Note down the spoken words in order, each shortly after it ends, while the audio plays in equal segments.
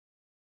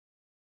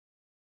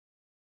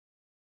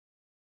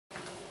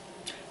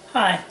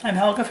Hi, I'm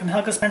Helga from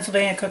Helga's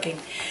Pennsylvania Cooking,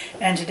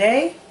 and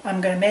today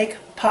I'm going to make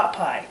pot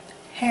pie,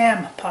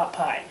 ham pot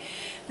pie.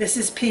 This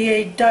is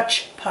PA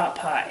Dutch pot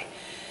pie,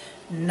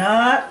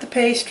 not the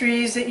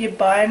pastries that you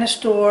buy in a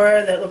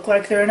store that look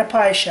like they're in a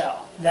pie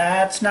shell.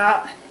 That's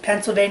not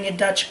Pennsylvania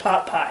Dutch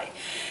pot pie.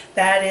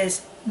 That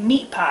is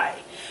meat pie,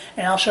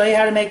 and I'll show you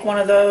how to make one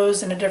of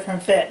those in a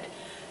different fit.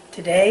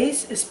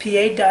 Today's is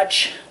PA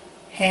Dutch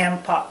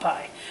ham pot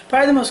pie.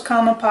 Probably the most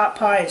common pot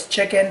pie is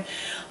chicken,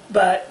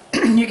 but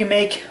you can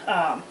make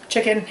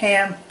chicken,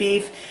 ham,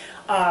 beef,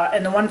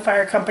 and the One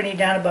Fire Company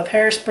down above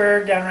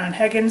Harrisburg, down around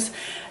Higgins,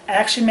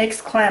 actually makes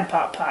clam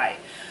pot pie.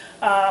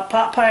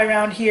 Pot pie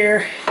around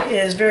here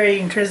is very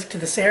intrinsic to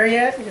this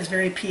area. It is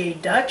very PA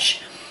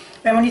Dutch,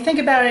 and when you think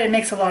about it, it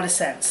makes a lot of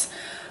sense.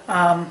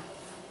 When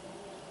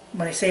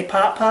I say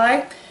pot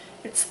pie,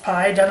 it's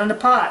pie done in a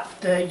pot.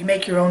 You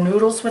make your own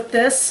noodles with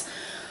this,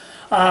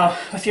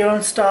 with your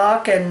own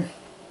stock, and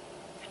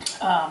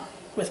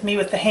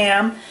with the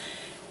ham,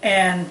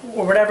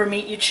 or whatever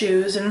meat you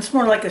choose, and it's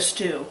more like a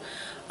stew.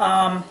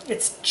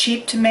 It's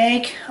cheap to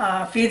make,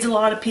 feeds a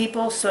lot of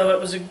people, so it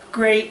was a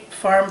great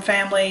farm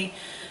family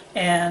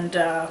and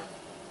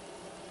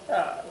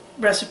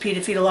recipe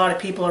to feed a lot of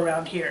people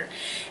around here.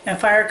 And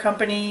fire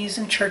companies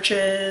and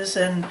churches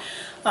and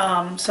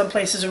some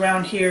places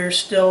around here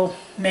still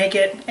make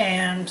it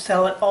and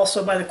sell it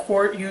also by the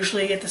quart,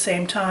 usually at the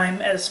same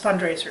time as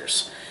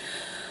fundraisers.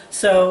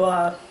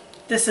 So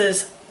this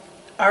is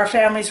our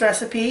family's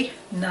recipe.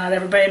 Not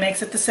everybody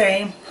makes it the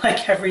same,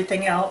 like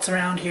everything else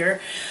around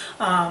here.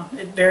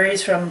 It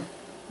varies from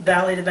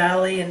valley to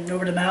valley and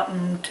over the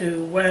mountain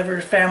to whatever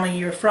family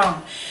you're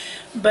from.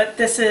 But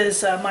this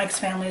is Mike's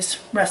family's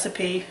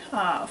recipe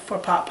for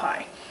pot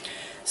pie.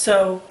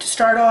 So to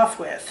start off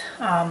with,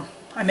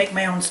 I make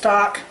my own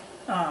stock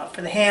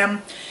for the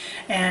ham,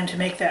 and to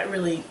make that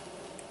really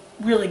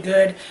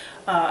good,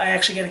 I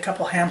actually get a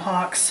couple ham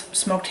hocks,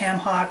 smoked ham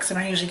hocks, and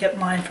I usually get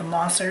mine from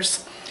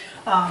Mosser's.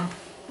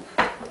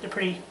 They're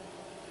pretty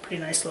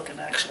nice looking,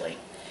 actually.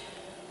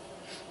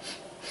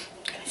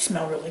 They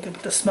smell really good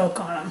with the smoke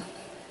on them.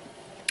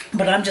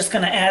 But I'm just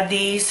going to add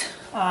these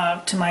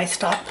to my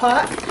stock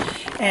pot,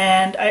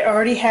 and I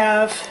already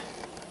have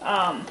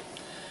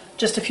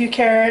just a few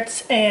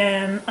carrots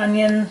and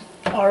onion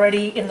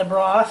already in the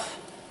broth.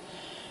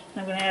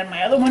 I'm going to add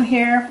my other one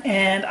here,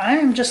 and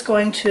I'm just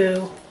going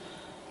to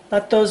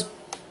let those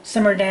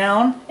simmer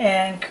down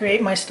and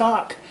create my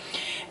stock.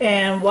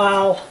 And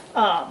while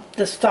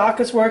the stock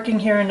is working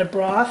here in the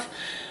broth,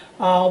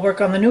 I'll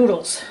work on the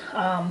noodles.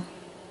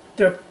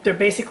 They're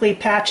basically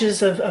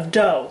patches of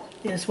dough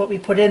is what we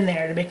put in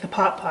there to make the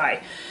pot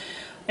pie,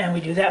 and we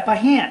do that by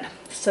hand.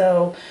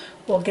 So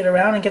we'll get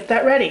around and get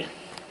that ready.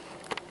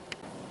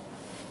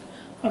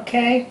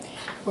 Okay,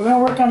 we're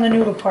going to work on the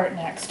noodle part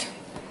next.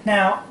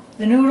 Now,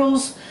 the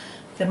noodles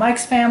that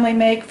Mike's family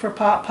make for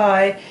pot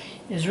pie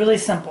is really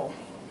simple.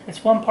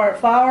 It's 1 part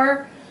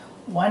flour,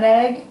 1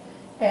 egg,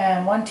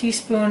 and 1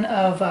 teaspoon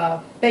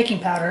of baking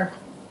powder,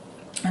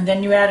 and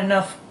then you add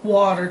enough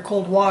water,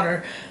 cold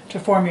water, to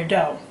form your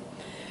dough.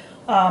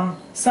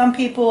 Some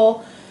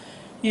people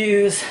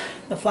use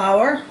the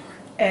flour,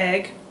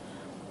 egg,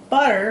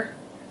 butter,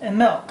 and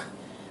milk.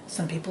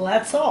 Some people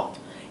add salt.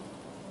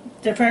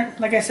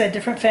 Like I said,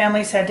 different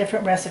families have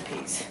different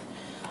recipes.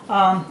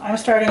 I'm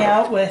starting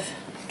out with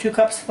 2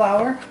 cups of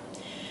flour,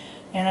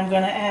 and I'm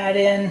going to add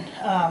in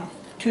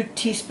 2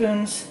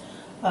 teaspoons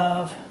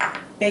of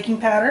baking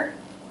powder,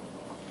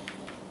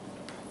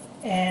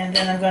 and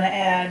then I'm going to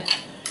add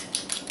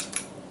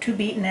 2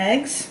 beaten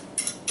eggs,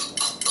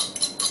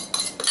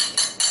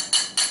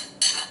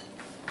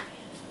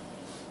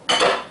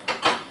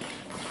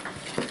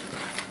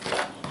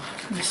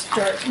 just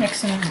start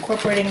mixing and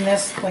incorporating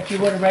this like you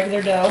would a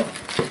regular dough.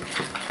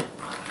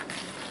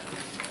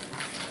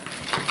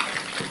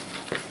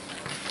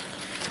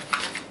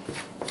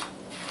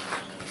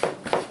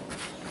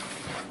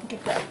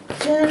 Get that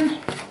in.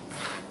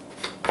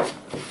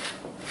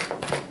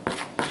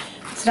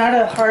 It's not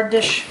a hard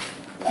dish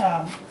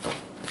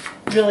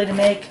really to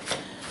make.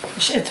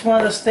 It's one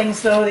of those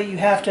things though that you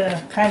have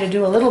to kind of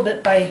do a little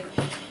bit by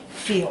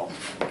feel.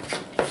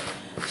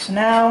 So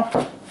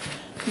now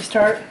you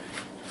start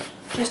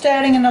just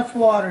adding enough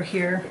water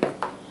here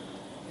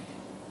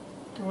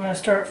that we're going to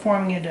start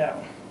forming a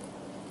dough.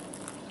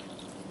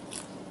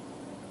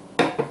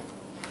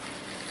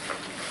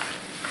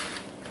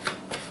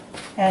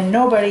 And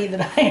nobody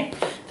that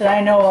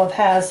I know of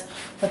has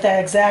what that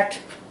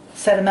exact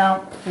set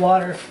amount of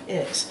water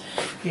is.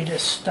 You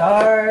just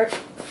start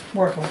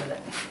working with it.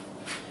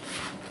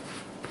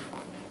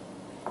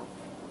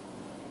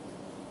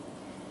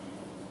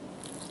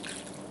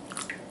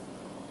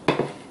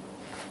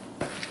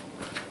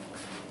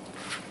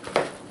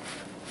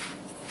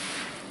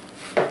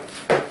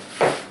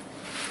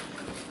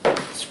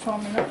 It's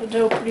forming up the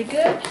dough pretty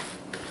good.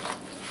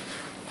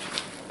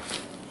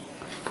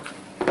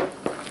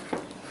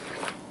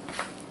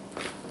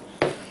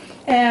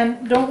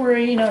 And don't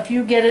worry, if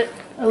you get it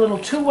a little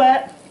too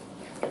wet,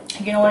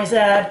 you can always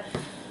add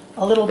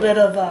a little bit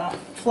of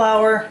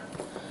flour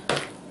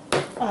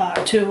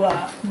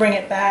to bring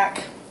it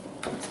back.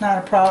 It's not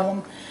a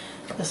problem.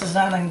 This is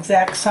not an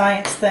exact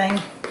science thing.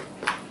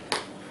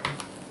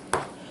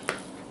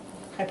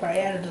 I probably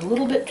added a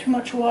little bit too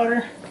much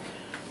water,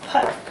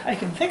 but I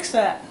can fix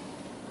that.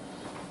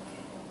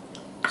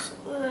 Just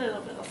a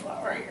little bit of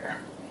flour here.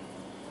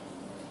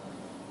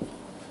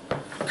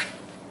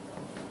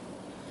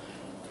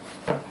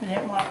 I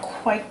didn't want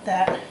quite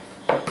that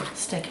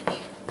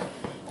sticky.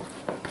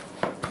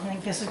 I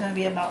think this is going to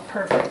be about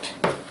perfect.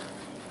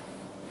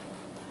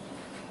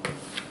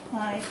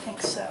 I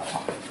think so.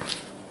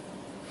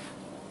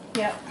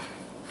 Yep.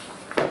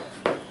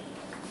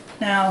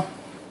 Now,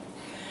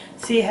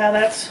 see how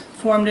that's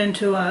formed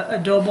into a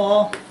dough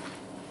ball?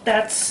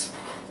 That's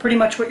pretty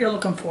much what you're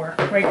looking for,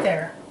 right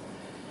there.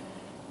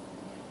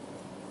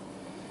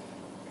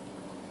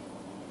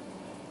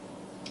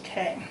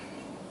 Okay.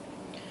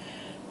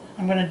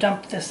 I'm going to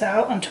dump this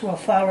out onto a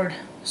floured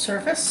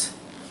surface.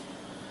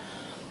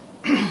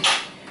 I'm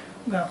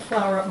going to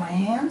flour up my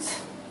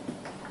hands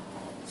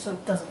so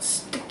it doesn't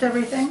stick to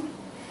everything.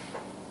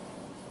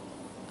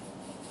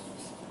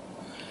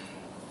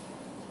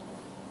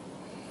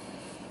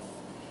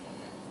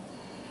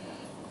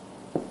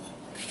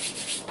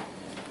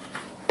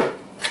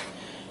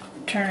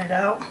 Turn it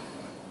out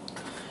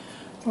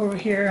over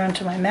here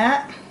onto my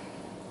mat.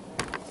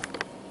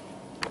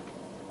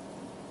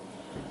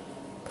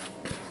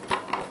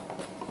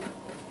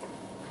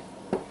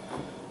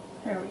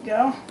 There we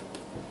go.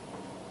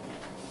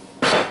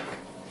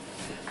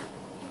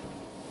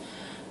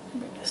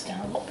 Bring this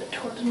down a little bit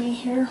towards me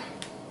here,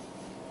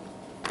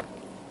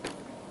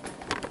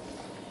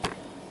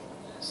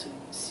 so you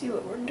can see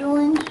what we're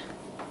doing.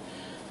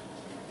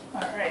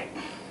 All right.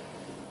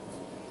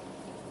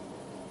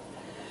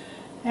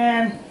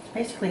 And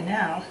basically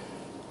now,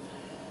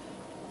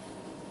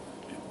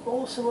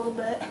 roll this a little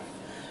bit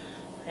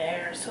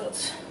there so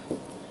it's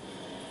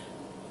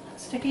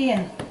sticky,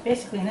 and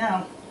basically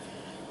now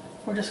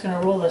we're just going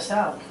to roll this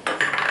out.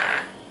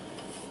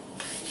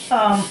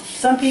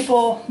 Some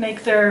people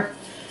make their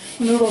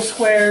noodle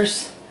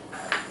squares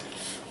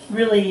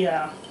really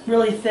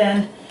really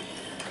thin.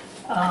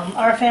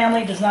 Our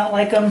family does not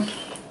like them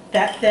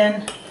that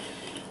thin.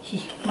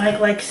 Mike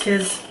likes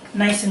his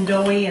nice and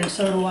doughy, and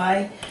so do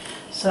I.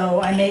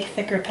 So I make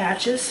thicker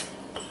patches.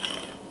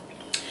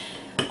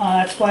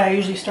 That's why I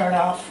usually start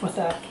off with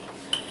a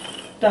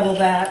double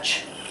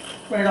batch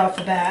right off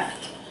the bat,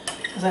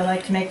 because I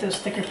like to make those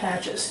thicker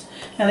patches.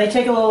 Now they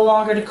take a little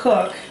longer to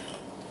cook,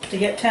 to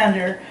get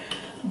tender,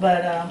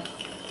 but I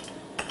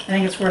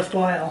think it's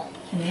worthwhile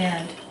in the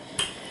end.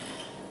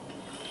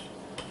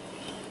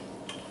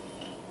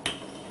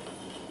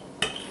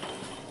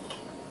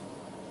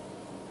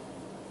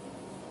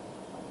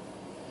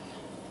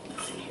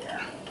 Let's see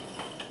here.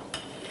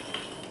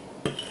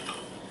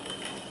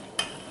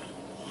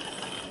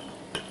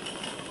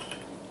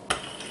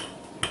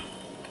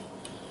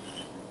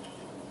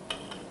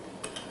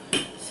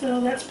 So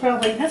that's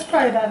probably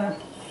about a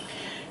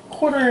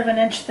 1/4 of an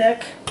inch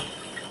thick.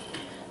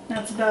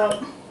 That's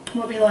about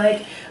what we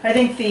like. I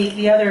think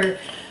the other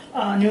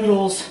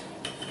noodles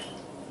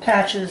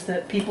patches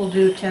that people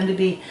do tend to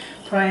be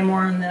probably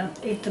more in the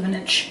 1/8 of an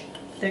inch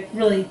thick,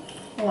 really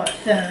a lot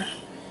thinner.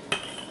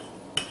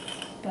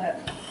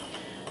 But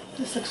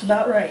this looks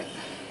about right.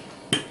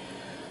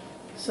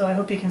 So I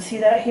hope you can see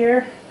that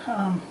here.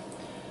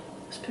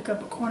 Let's pick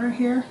up a corner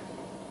here.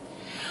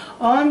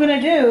 All I'm going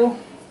to do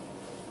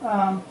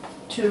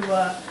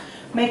to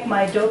make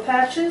my dough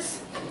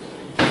patches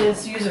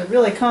is use a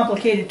really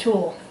complicated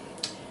tool.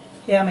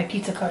 Yeah, my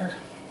pizza cutter.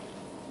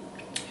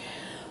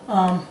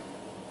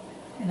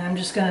 And I'm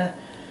just going to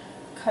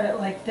cut it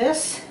like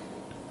this.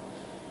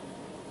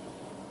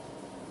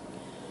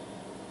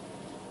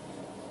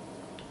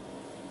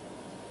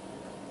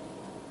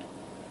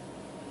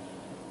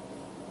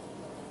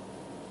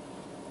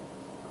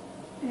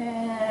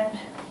 And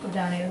go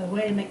down the other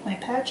way to make my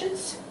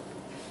patches.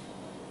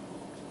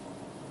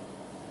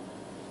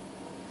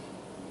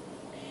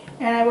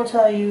 And I will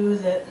tell you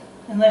that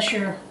unless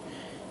you're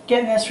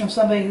getting this from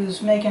somebody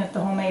who's making it the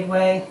homemade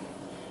way,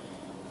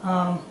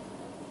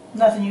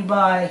 nothing you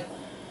buy,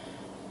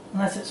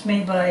 unless it's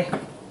made by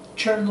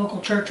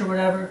local church or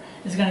whatever,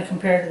 is going to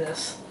compare to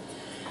this.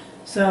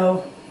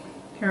 So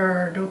here are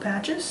our dough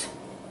patches.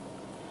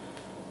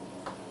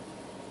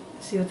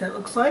 See what that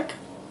looks like.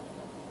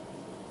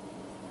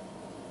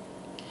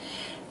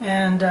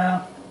 And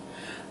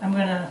I'm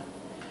going to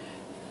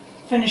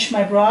finish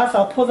my broth.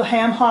 I'll pull the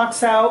ham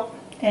hocks out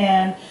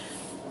and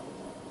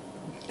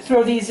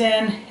throw these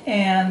in,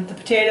 and the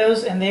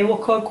potatoes, and they will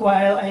cook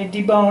while I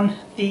debone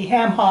the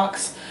ham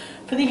hocks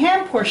for the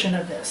ham portion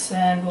of this,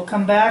 and we'll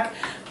come back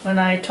when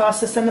I toss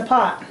this in the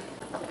pot.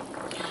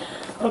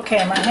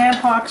 Okay, my ham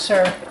hocks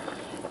are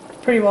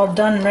pretty well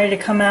done and ready to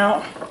come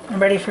out and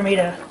ready for me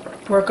to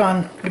work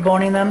on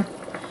deboning them,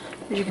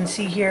 as you can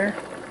see here.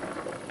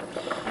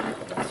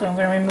 So I'm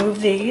going to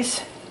remove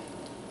these.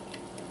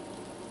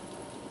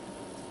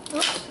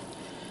 Oops,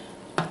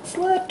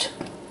 slipped.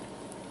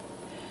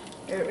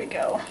 There we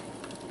go.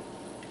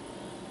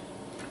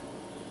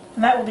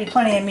 And that will be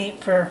plenty of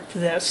meat for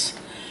this.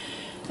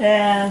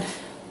 And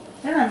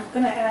then I'm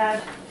going to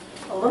add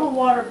a little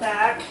water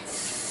back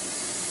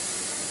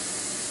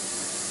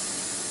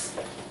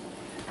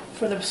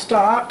for the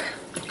stock.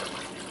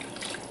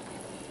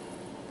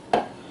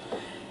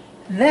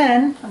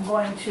 Then I'm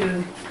going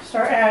to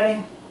start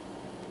adding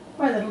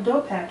my little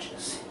dough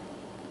patches.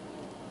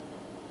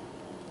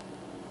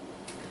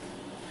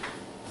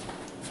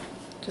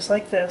 Just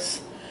like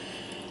this.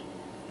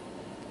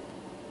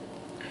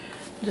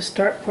 Just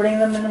start putting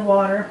them in the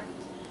water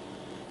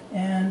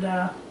and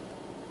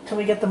until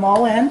we get them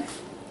all in.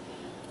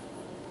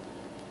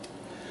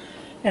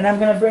 And I'm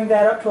going to bring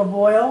that up to a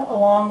boil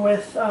along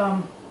with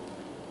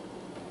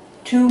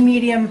 2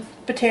 medium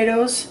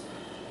potatoes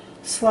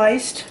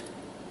sliced.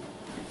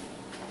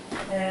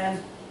 And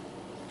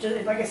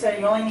just, like I said,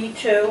 you only need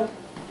 2.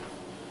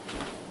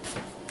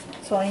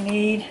 That's all you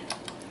need.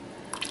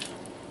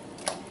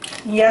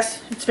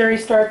 Yes, it's very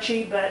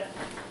starchy, but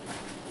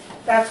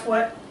that's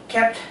what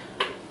kept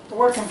the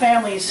working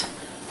families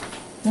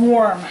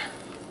warm.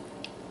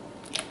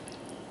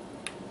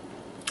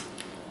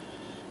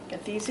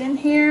 Get these in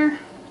here.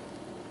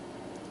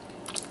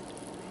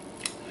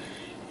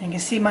 And you can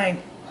see my,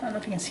 I don't know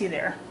if you can see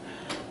there,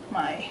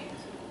 my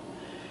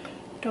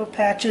dough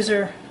patches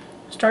are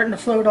starting to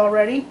float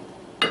already.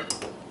 Get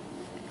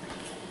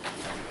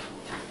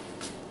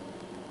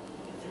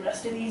the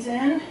rest of these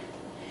in.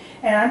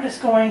 And I'm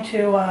just going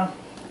to,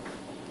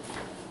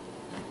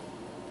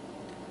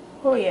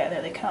 oh yeah,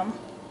 there they come.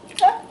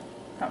 Ah,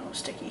 not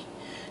sticky.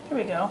 Here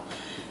we go.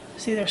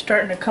 See, they're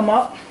starting to come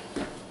up.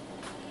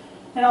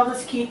 And I'll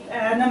just keep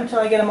adding them until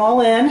I get them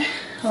all in,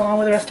 along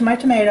with the rest of my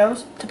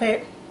potatoes.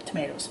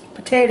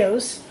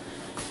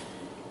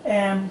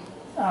 And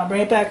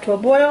bring it back to a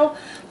boil,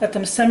 let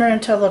them simmer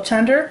until they're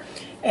tender,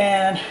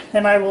 and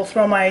then I will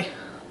throw my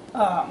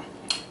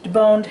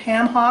deboned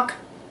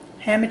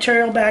ham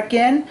material back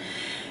in,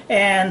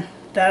 and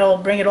that'll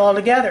bring it all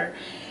together.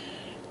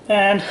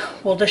 And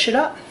we'll dish it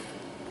up.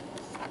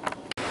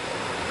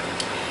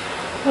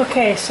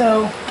 Okay,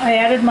 so I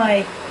added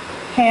my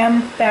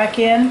ham back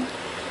in,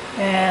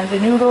 and the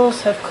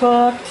noodles have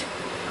cooked,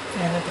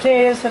 and the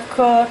potatoes have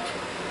cooked,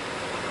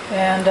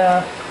 and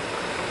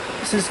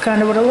this is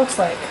kind of what it looks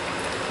like.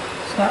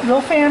 It's not real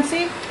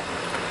fancy,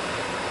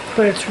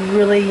 but it's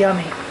really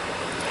yummy.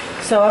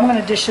 So I'm going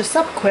to dish this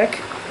up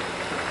quick,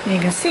 and you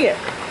can see it.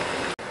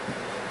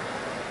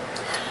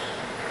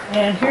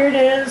 And here it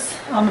is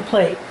on the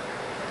plate.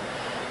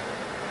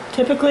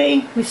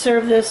 Typically, we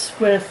serve this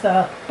with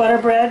butter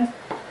bread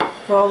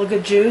for all the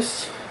good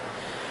juice.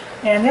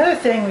 And the other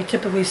thing we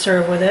typically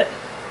serve with it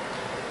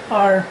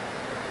are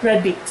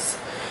red beets.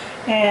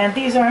 And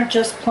these aren't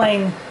just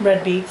plain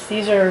red beets.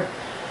 These are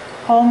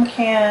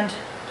home-canned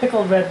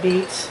pickled red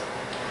beets.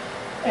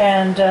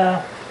 And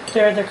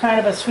they're kind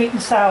of a sweet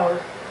and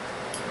sour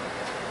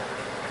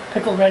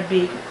pickled red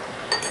beet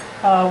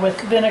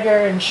with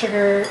vinegar and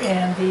sugar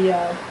and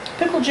the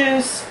pickle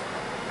juice,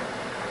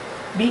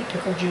 beet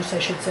pickle juice I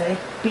should say,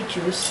 beet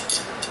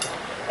juice,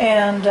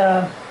 and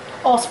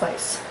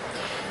allspice.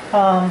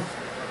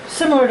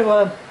 Similar to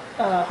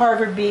a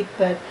Harvard beet,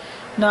 but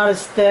not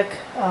as thick.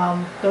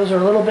 Those are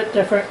a little bit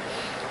different.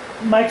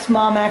 Mike's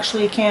mom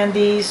actually canned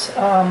these,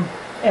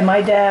 and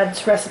my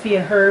dad's recipe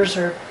and hers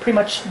are pretty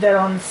much dead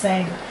on the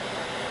same.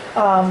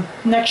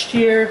 Next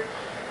year,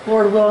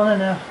 Lord willing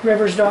and the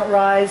rivers don't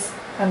rise,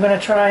 I'm going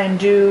to try and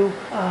do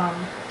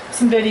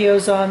some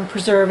videos on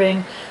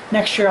preserving.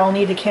 Next year I'll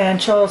need a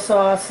canned chili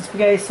sauce and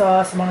spaghetti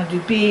sauce. I'm going to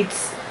do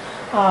beets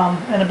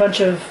and a bunch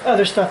of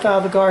other stuff out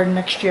of the garden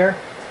next year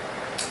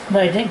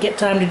that I didn't get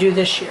time to do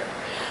this year.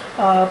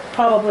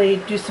 Probably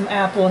do some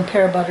apple and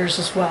pear butters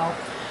as well,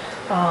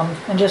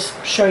 and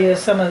just show you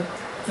some of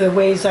the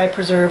ways I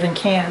preserve and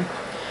can.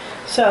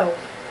 So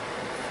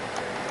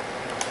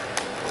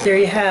there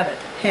you have it,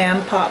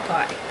 ham pot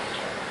pie,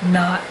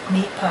 not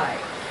meat pie.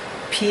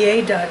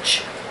 PA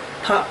Dutch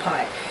pot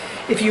pie.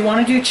 If you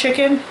want to do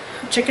chicken,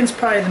 chicken's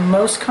probably the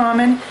most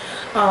common.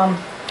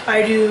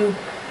 I do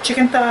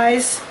chicken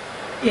thighs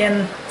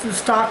in the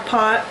stock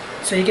pot,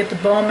 so you get the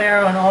bone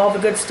marrow and all the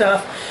good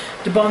stuff.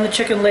 Debone the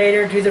chicken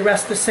later, do the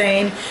rest the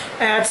same.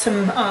 Add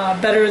some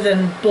better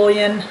than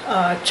bouillon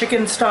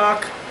chicken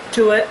stock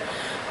to it,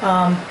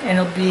 and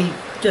it'll be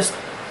just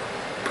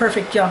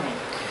perfect yummy.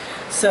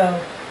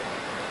 So,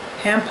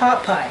 ham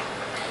pot pie.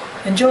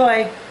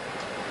 Enjoy.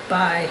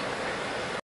 Bye.